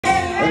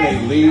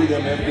can't leave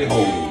them empty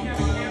holes.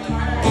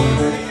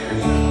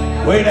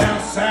 Way down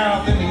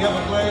south in the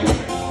Everglades,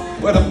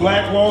 where the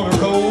black water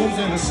rolls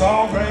in the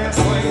sawgrass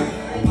sway,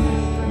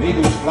 and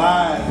eagles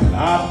fly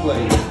out of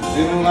place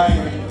in the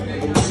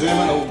land of the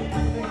Seminole.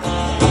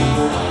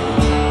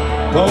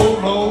 Blow,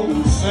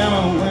 blow,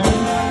 Seminole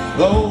wind,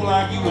 blow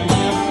like you ain't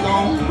never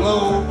gonna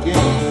blow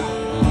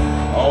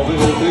again. All this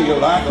will feel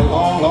like a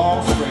long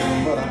lost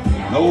friend, but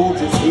I know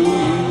just who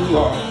you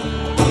are.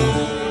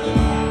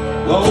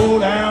 Blow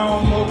down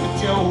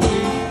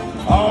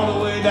Okeechobee, all the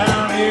way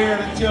down here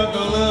to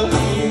Chuckaloo,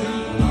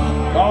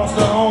 across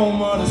the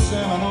home of the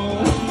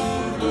Seminole,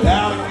 with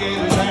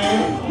alligators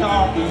and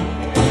talking.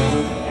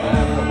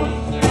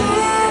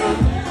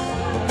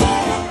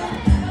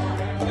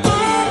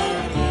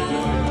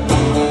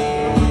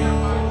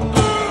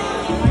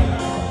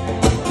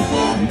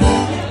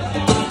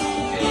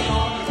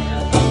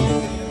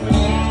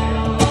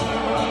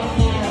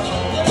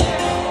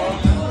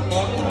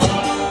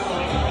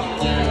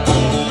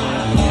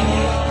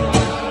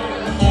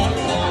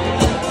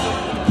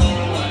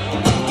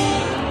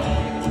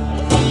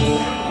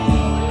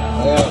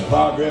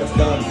 Progress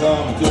done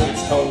come and took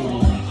its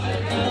toll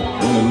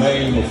in the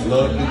name of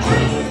flood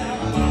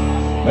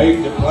control.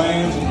 Made the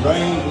plans and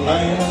drained the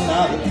land,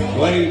 now the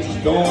blades is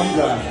going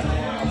dry.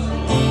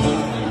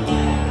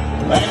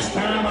 Last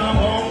time I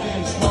walked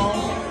in strong,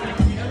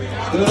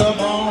 stood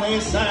up on a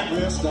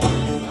sacristy.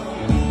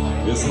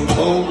 With some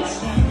folks,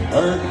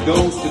 heard the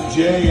ghost of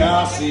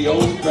J.I.C.O.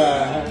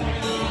 cry.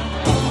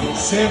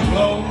 Said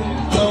blow,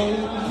 blow,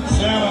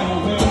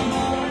 Seminole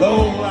wind,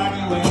 blow like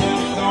you ain't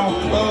never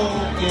gonna blow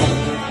again.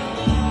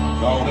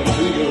 Calling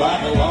to you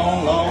like a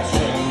long lost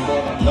friend,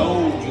 but I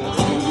know just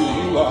who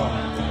you are.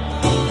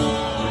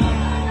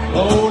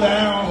 Blow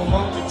down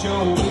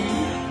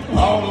Okeechobee,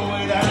 all the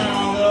way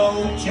down to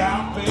old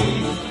Choppy,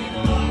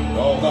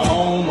 called the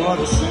home of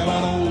the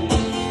Seminole,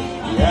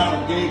 the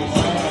alligators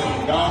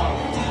and God.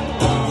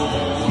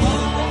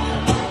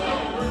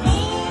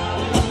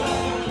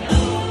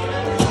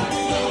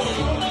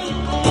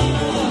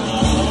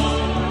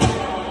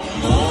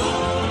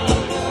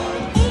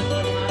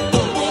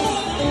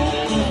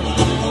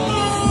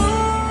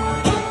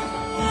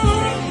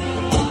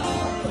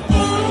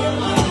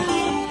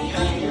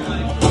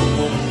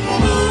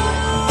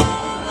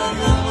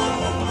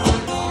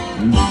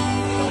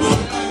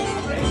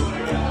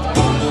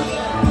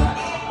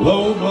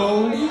 Blow,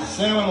 blow,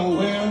 Seminole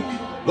wind,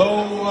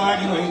 blow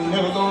like you ain't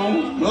never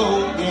gonna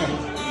blow again.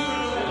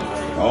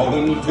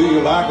 Calling to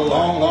you like a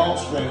long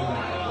lost friend,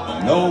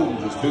 I know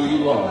just who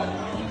you are.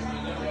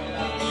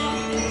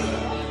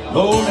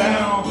 Blow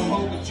down from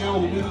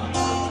Okeechobee,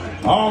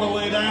 all the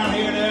way down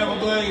here to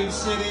Everglades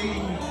City,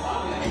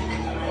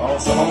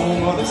 across the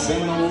home of the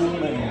Seminole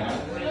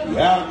man, the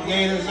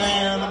alligators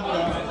and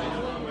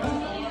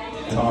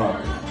the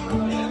tar.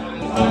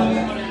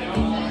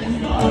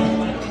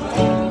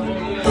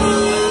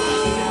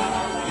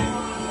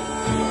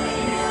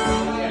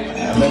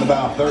 Been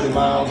about 30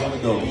 miles on the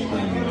Gulf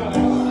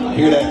Stream.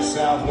 Hear that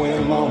south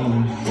wind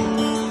moan.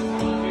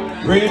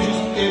 Bridges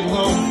get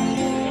low.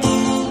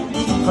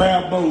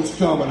 Crab boats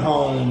coming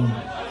home.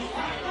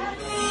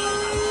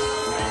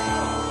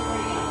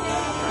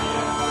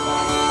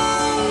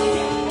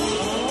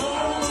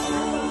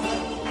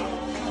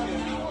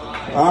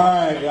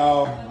 Alright,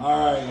 y'all.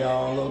 Alright,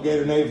 y'all. A little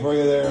Gator Nate for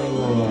you there. A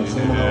little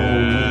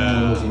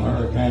Seminole, some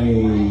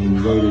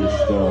hurricane Gator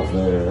stuff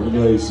there.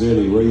 Everglades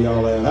City, where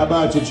y'all at? How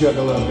about you,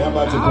 Chuckaloo? How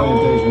about your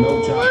plantation?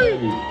 No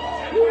chocolate.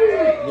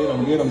 Get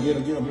them, get them, get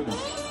them, get them, get them.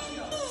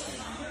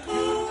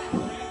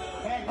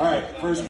 Alright, first.